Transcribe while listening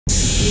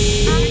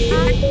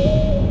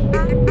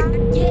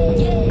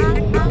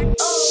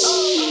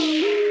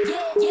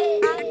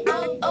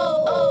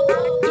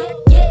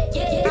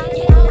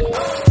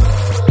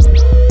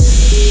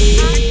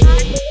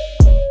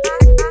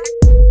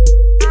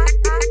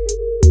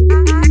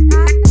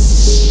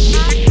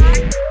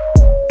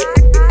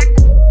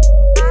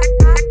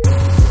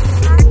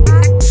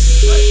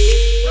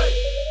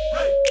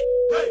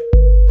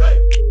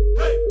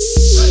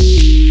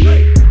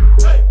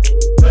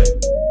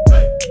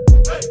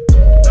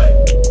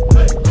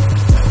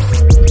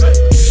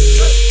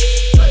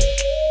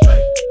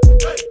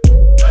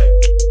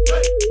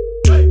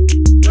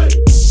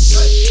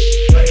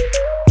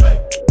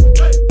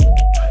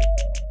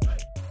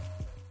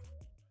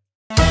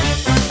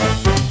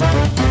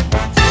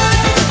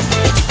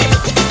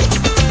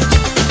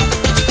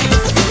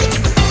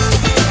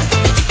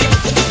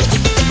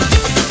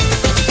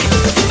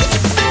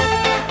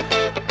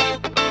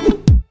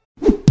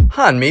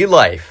한미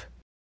Life.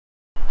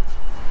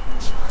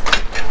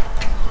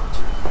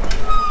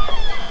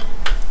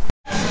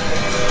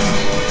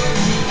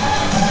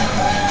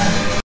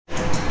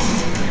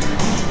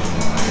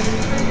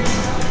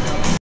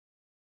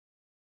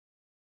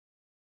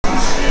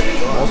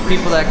 Most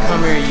people that come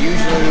here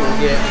usually will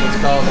get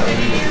what's called a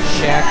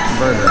shack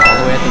burger, all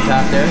the way at the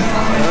top there.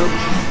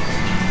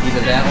 Either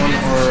that one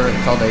or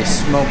called a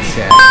smoke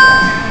shack.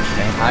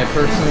 Okay. I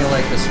personally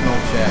like the smoke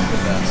shack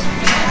the best.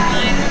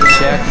 The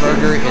shack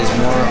burger is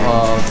more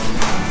of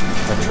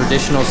a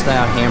traditional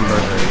style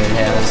hamburger. It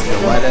has the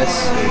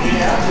lettuce,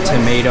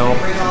 tomato,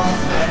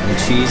 and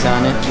cheese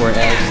on it,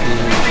 whereas the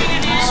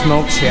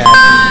smoke shack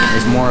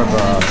is more of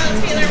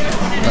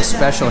a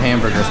special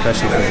hamburger,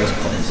 especially for this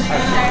place.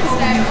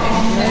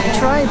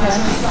 Try that.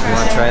 You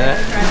want to try that?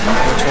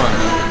 Which one?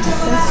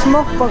 The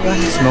smoke burger.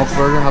 Smoke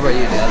burger? How about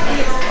you, Dad?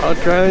 I'll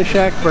try the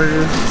shack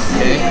burger.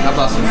 Okay. How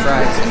about some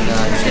fries and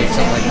shakes,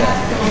 something like that?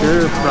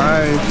 Sure,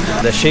 fries.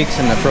 The shakes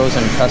and the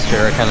frozen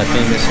custard are kind of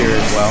famous here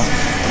as well.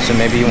 So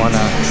maybe you want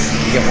to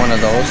get one of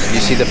those.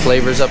 You see the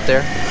flavors up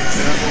there?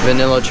 Yeah.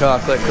 Vanilla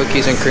chocolate,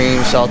 cookies and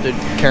cream, salted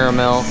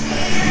caramel,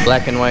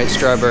 black and white,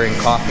 strawberry, and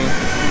coffee.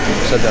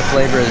 So the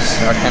flavors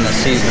are kind of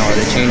seasonal.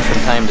 They change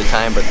from time to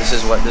time, but this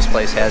is what this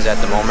place has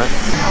at the moment.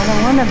 I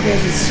don't want a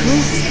very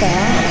sweet stuff.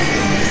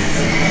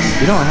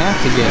 You don't have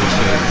to get a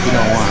shake if you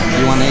don't want.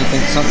 You want anything,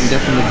 something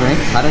different to drink?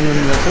 다른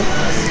음료수?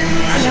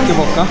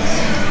 시켜볼까?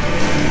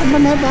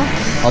 한번 해봐.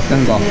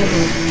 어떤 거?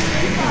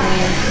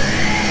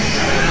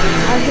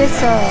 I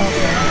guess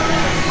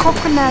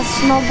coconut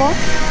snowball.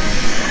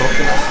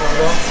 코코넛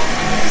스노우?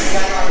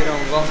 이런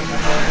거?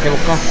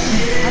 해볼까?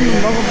 한번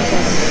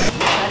먹어보자.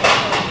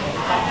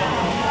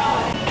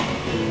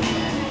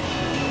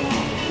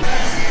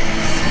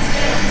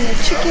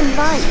 Chicken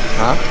bite.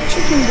 어?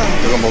 Chicken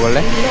bite. 이거 먹을래?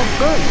 Look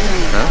good.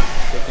 어?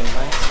 치킨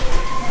바이?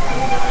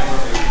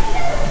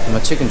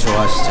 엄마 치킨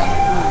좋아하시잖아.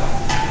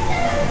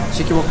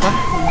 시켜볼까?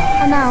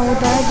 하나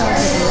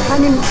오더해가지고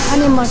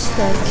honey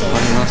mustard.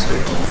 Honey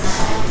mustard.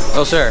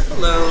 Oh, sir.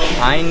 Hello.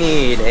 I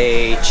need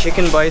a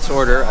chicken bites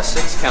order, a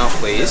 6 count,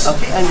 please.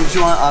 Okay, and did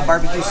you want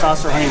barbecue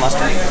sauce or honey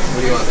mustard?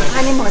 What do you want?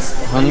 Honey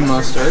mustard. Honey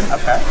mustard.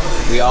 Okay.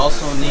 We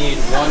also need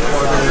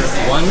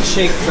one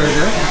shake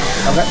burger.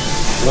 Okay.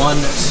 One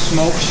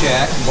smoke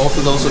shack. Both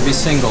of those will be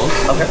singles.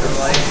 Okay.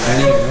 I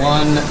need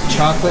one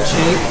chocolate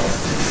shake.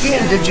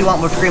 Yeah, did you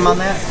want whipped cream on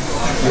that?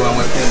 You want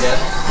whipped cream, Dad?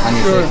 On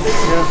your Sure. shake?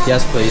 Yeah.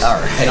 Yes, please. All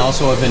right. And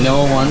also a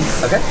vanilla one.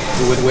 Okay.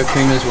 With whipped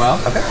cream as well.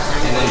 Okay.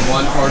 And then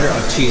one order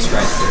of cheese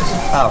fries, please.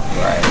 All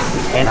right.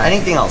 And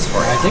anything else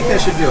for I you? think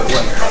that should do it.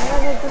 What?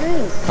 Another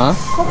drink. Huh?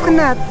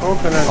 Coconut.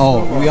 Coconut.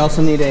 Oh, we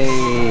also need a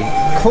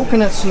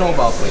coconut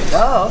snowball, please.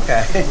 Oh,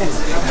 okay.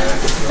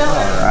 All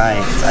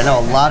right. I know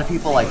a lot of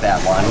people like that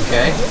one.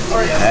 Okay.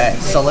 Okay.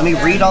 So let me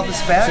read all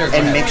this back Sure, go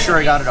and ahead. make sure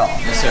I got it all.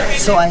 Yes, sir.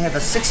 So I have a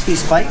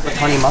 6-piece bite with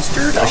honey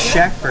mustard, a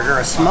shack burger,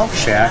 a smoke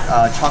shack,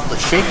 a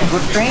chocolate shake with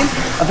whipped cream,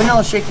 a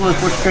vanilla shake with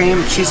whipped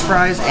cream, cheese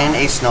fries, and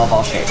a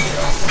snowball shake.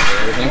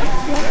 Everything?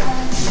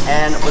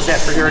 And was that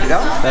for here to go?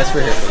 That's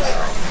for here, please.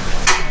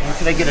 And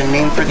could I get a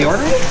name for the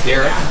order?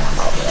 Garrett.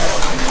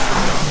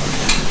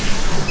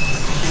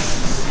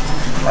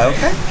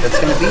 Okay, that's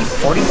going to be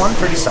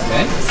 $41.37.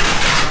 Okay.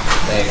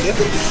 Thank you.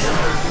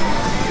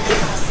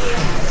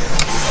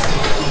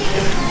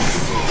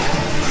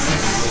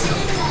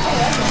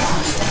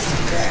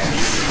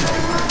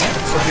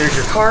 So here's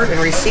your card and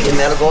receipt, and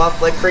that'll go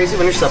off like crazy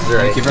when your sup's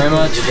ready. Thank you very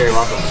much. You're very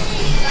welcome.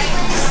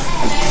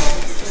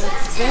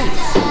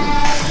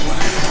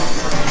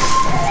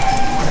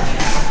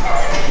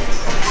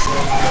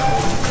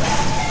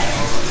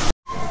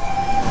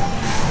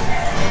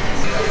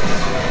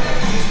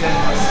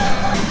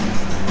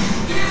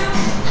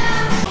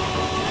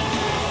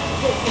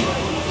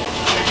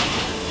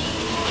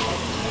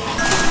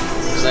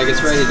 Looks like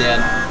it's ready, Dad.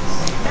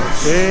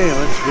 Okay,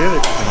 let's get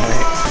it.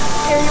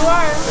 Here you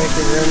are. Thank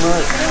you very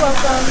much. You're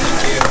welcome.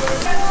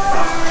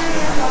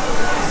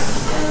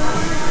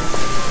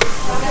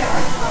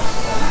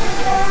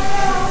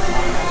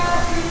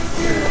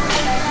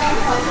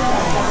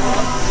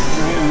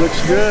 It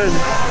looks good.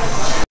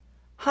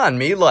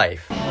 한미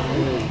Life.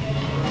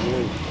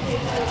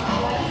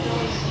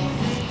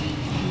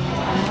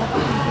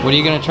 What are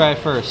you gonna try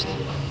first?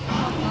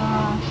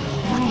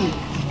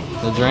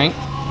 The drink?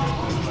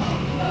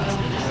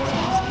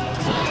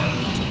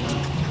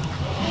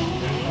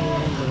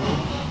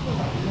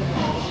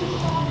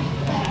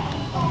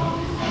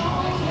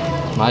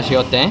 맛이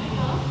어때?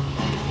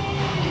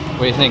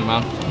 What do you think,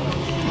 Mom?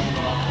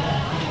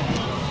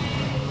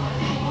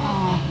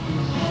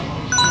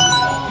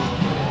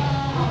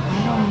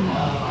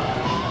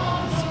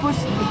 It's supposed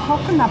to be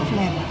coconut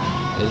flavor.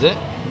 Is it?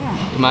 Yeah.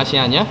 그 맛이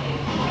아니야?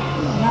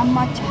 Not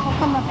much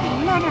coconut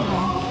flavor. Not at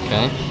all.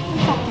 Okay.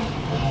 It's okay.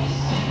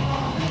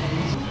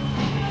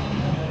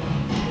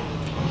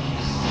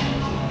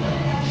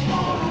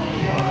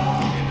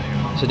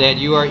 So Dad,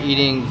 you are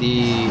eating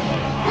the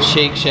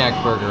Shake Shack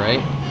burger, right?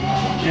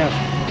 Yeah.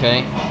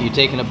 Okay. You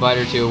taking a bite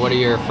or two. What are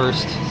your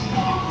first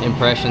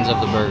impressions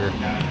of the burger?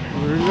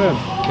 Very good.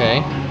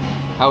 Okay.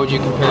 How would you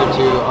compare it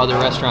to other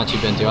restaurants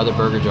you've been to, other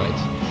burger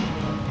joints? I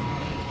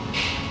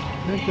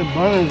think the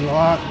bun is a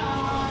lot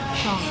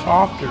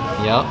softer.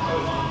 Yep.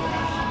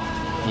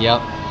 Yep.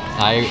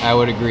 I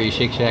would agree.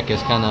 Shake Shack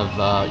is kind of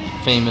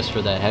famous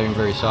for that, having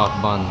very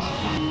soft buns.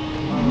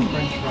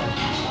 French fries.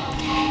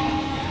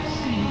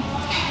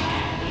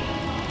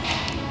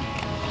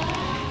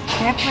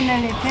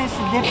 Definitely tastes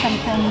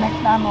different than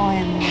McDonald's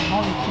and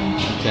Burger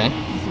King. Okay.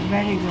 It's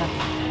very good.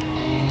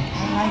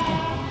 I like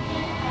it.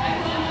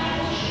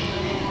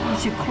 We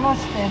should close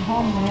that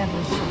home we have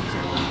a Shake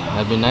Shack.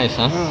 That'd be nice,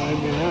 huh? Oh,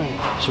 that'd be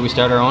nice. Should we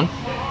start our own?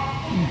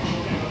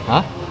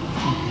 Huh?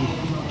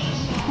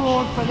 Too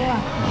old for that.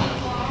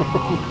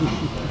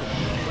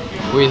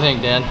 What do you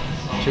think, Dad?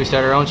 Should we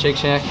start our own Shake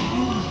Shack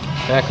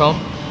back home?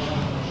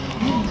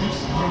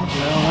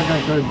 Yeah, I think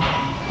I could.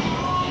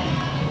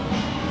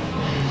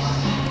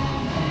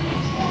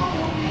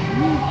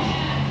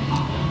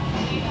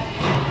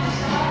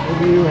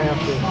 Maybe you have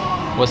to.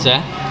 What's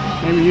that?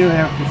 Maybe you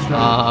have to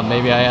start.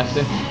 Maybe I have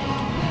to.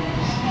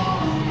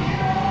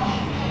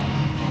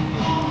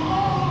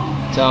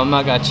 자,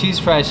 엄마가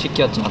치즈 프라이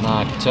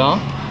시켰잖아, 그쵸?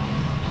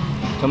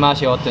 그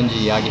맛이 어떤지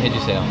이야기해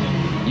주세요.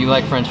 You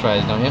like French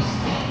fries, don't you?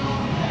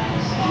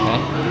 Okay.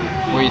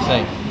 What do you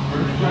think?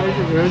 French fries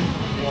are good.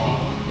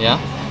 Yeah?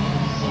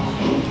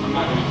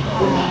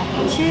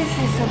 Cheese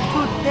is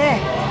too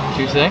thick.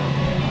 Too thick?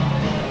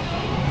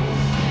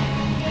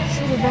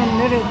 Should have been a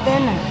little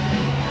thinner.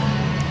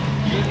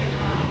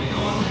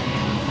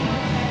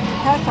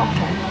 That's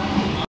okay.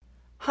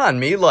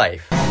 한미 라이프.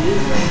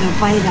 너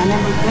바이트 안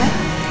해볼 거야?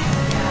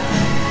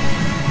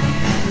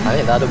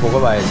 아니, 나도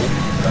먹어봐야지.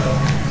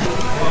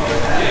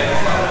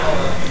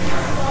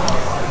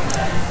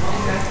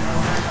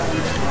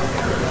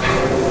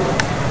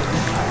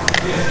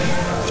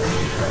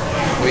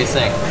 What do you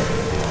think?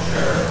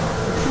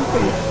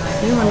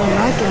 You wanna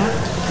like it?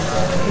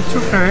 It's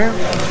okay.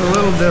 It's a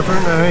little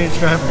different. I think it's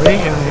got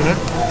bacon in it.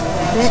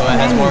 So it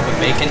has more of a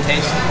bacon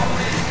taste?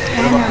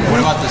 What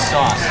about the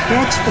sauce?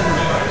 Vegetable.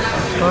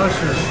 Sauce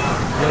is a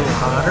little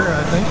hotter,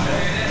 I think.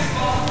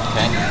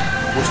 Okay.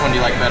 Which one do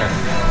you like better?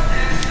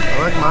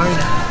 I like mine.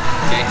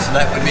 Okay, so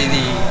that would be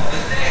the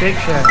Shake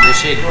Shack.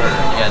 shake burger.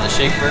 Yeah, the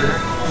shake burger.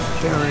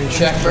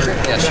 Shack burger?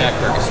 Yeah, shack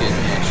burger, excuse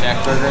me. Yeah, shack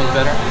burger is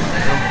better.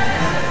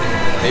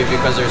 Maybe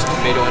because there's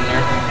tomato in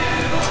there.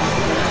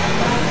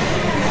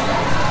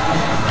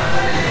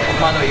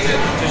 엄마도 이거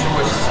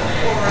드셔보시죠.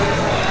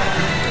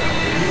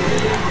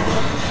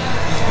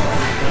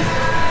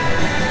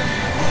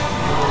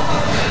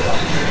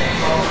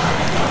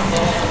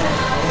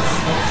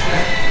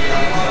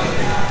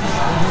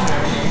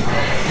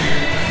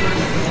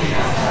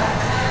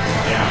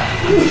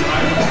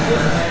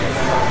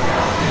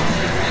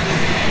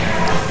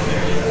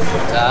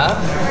 자,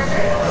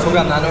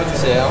 소감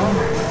나눠주세요.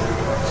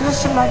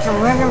 Just like a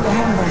regular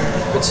hamburger.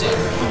 그치?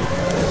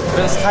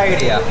 그런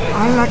스타일이야. I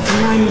like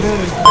mine better.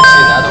 그치,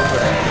 나도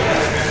그래.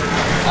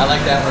 I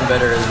like that one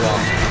better as well.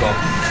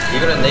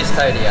 이거는 내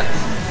스타일이야.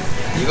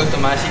 이것도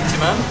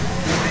맛있지만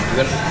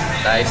이건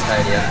나의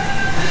스타일이야.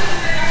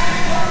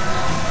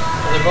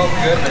 They're both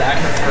good, but I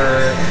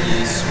prefer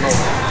the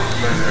smoked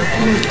burger.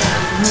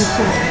 Me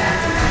too.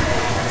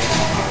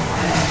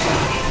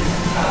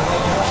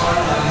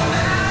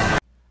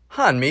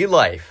 한미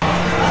라이프.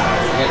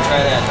 You're gonna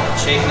try that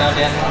shake now,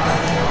 Dan?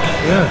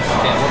 Yes.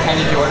 Okay, what kind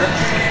did you order? I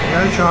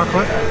got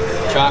chocolate.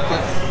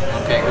 Chocolate?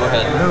 Okay, go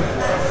ahead. Yep.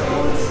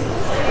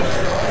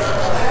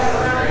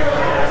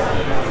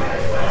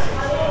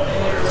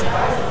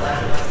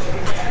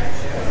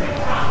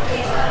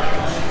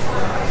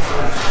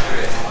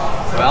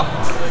 Well?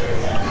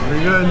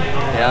 Pretty good.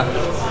 Yeah?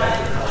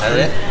 That's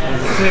it?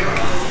 Thick.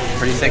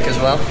 Pretty thick as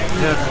well?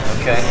 Yes.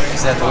 Okay.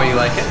 Is that the way you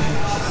like it?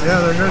 Yeah,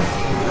 they're good.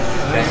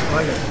 Okay. I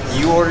like it.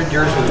 You ordered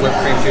yours with whipped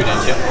cream too,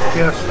 didn't you?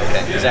 Yes.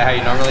 Okay. Is that how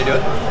you normally do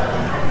it?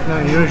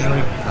 Not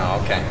usually.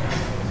 Oh, okay.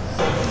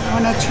 I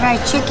wanna try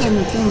chicken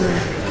finger.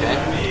 Okay.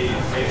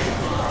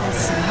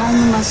 That's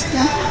honey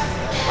mustard.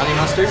 Honey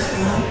mustard?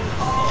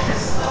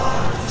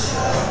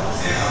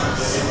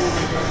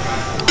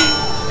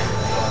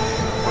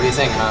 What do you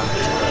think, Mom?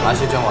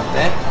 맛이 좀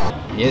어때?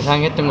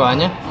 예상했던 거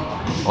아니야?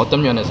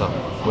 어떤 면에서?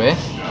 왜?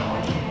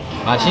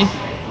 맛이?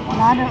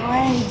 나를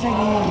왜 저기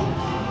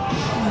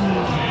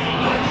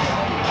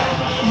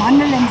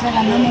마늘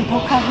냄새가 너무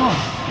독하고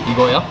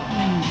이거요?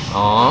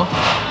 또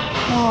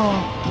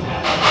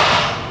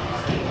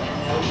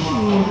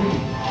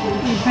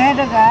이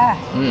베르가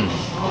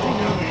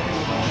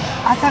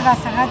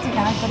아삭아삭하지가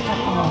않고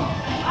조금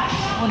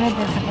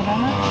오래돼서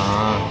그러나?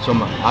 아,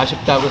 좀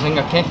아쉽다고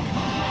생각해?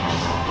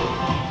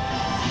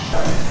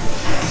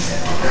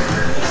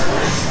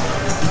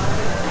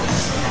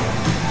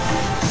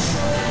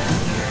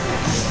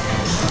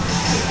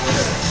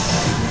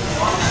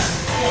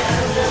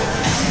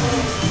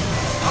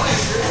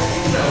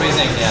 What do you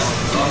think, Dan?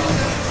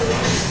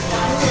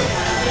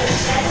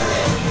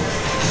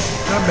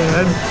 Not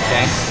bad.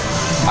 Okay.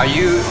 Do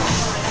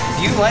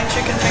you like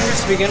chicken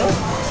fingers to begin with?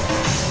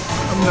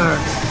 I'm not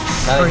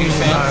Not a huge crazy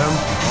fan? about them.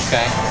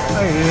 Okay.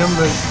 I eat them,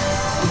 but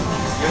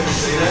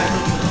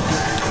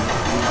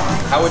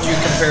How would you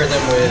compare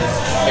them with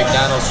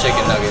McDonald's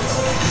chicken nuggets?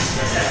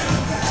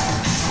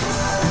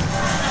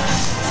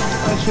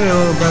 I'd say a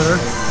little better.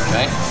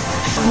 Okay.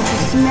 Don't you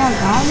smell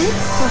garlic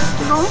so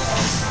strong?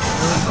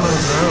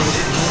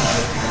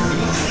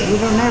 You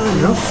don't have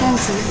no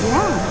sense of it.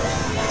 Yeah.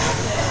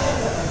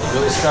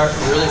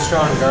 Really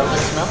strong garlic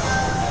smell?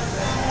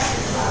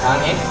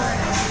 강해?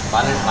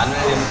 마늘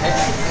냄새?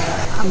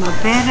 아마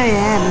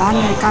배려에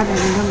마늘 가루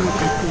이런 것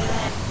같아.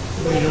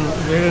 They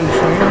didn't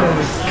say that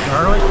it's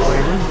garlic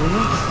flavored, did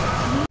they?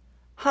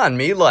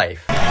 한미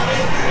라이프.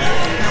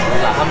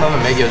 한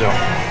번만 먹여줘.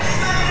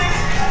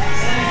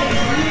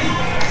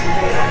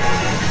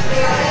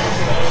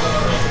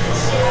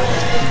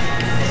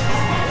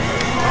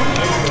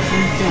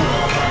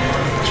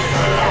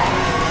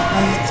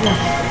 맛있죠?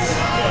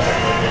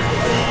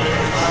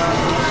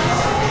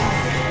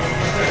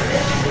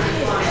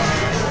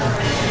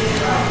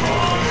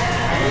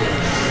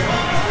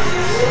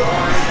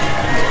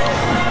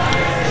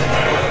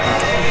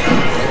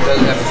 It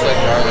doesn't have a slight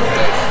garlic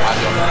taste.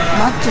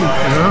 맞지?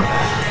 Yeah.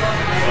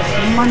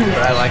 엄마는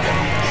But I like it.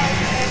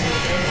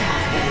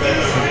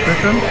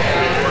 Chicken?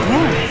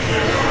 yeah.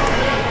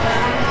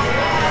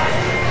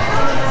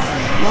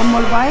 One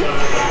more bite?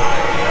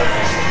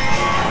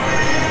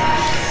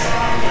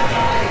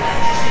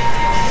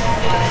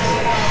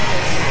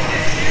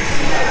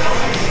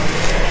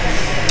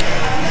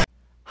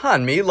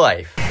 한미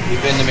라이프.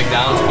 You've been to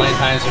McDonald's plenty of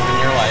times in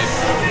your life.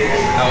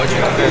 How would you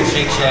compare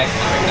Shake Shack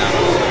and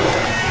McDonald's?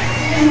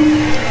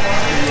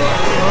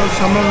 Well,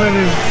 some of it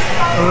is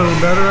a little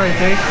better, I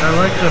think. I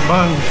like the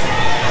buns.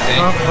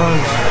 Soft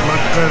buns,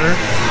 much better.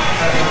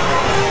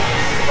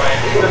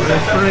 But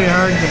it's pretty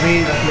hard to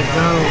beat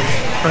McDonald's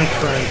French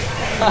fries.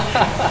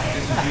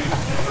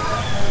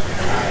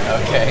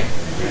 Okay.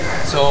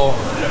 So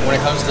when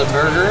it comes to the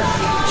burger,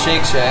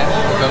 Shake Shack.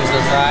 When it comes to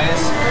the fries,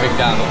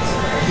 McDonald's.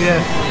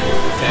 Yes.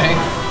 Okay.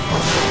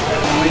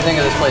 What do you think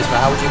of this place,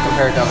 man? How would you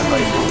compare it to other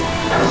places?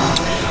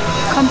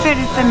 Compared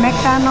to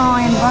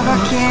McDonald's and Burger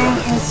King,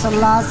 it's a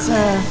lot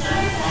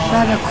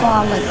better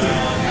quality.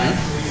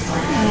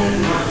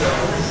 And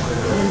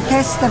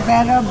taste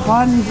better,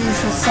 buns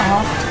is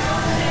soft.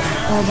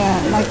 But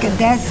like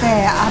that's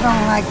I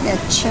don't like the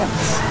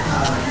chips.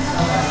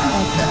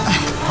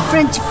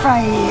 French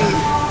fry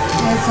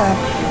is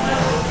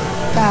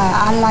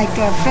I like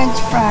French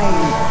fry.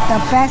 The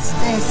best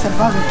is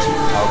Burger King.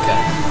 Okay.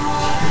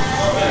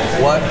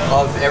 What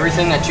of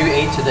everything that you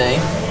ate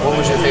today? What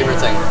was your favorite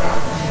thing?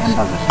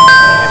 Hamburger.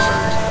 Hamburger.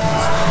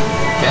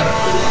 Okay.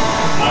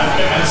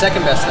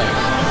 Second best thing.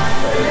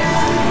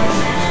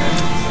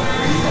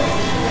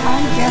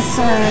 I guess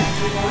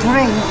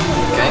drink.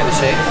 Okay, the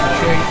shake.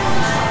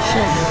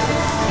 Sure.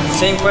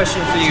 Same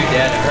question for you,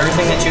 Dad. Of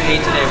everything that you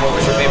ate today, what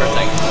was your favorite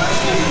thing?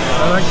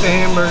 I like the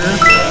hamburger.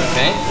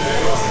 Okay.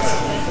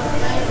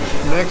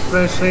 Next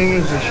best thing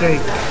is the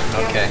shake.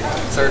 Okay.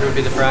 Third would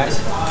be the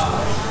fries.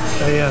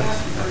 Yes.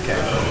 Okay.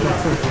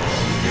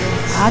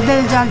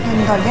 아들 잘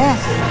된다게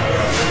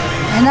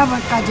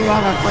애나발까지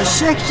와갖고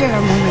쉑쉑을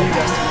먹는 거.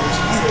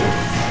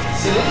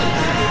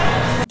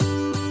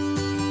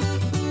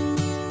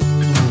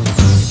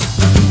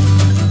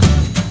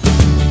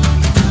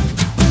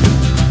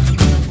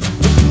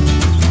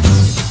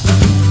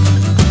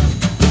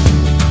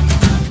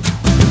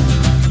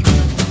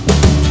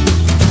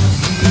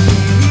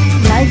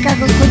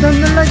 라이크하고 구독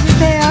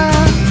눌러주세요.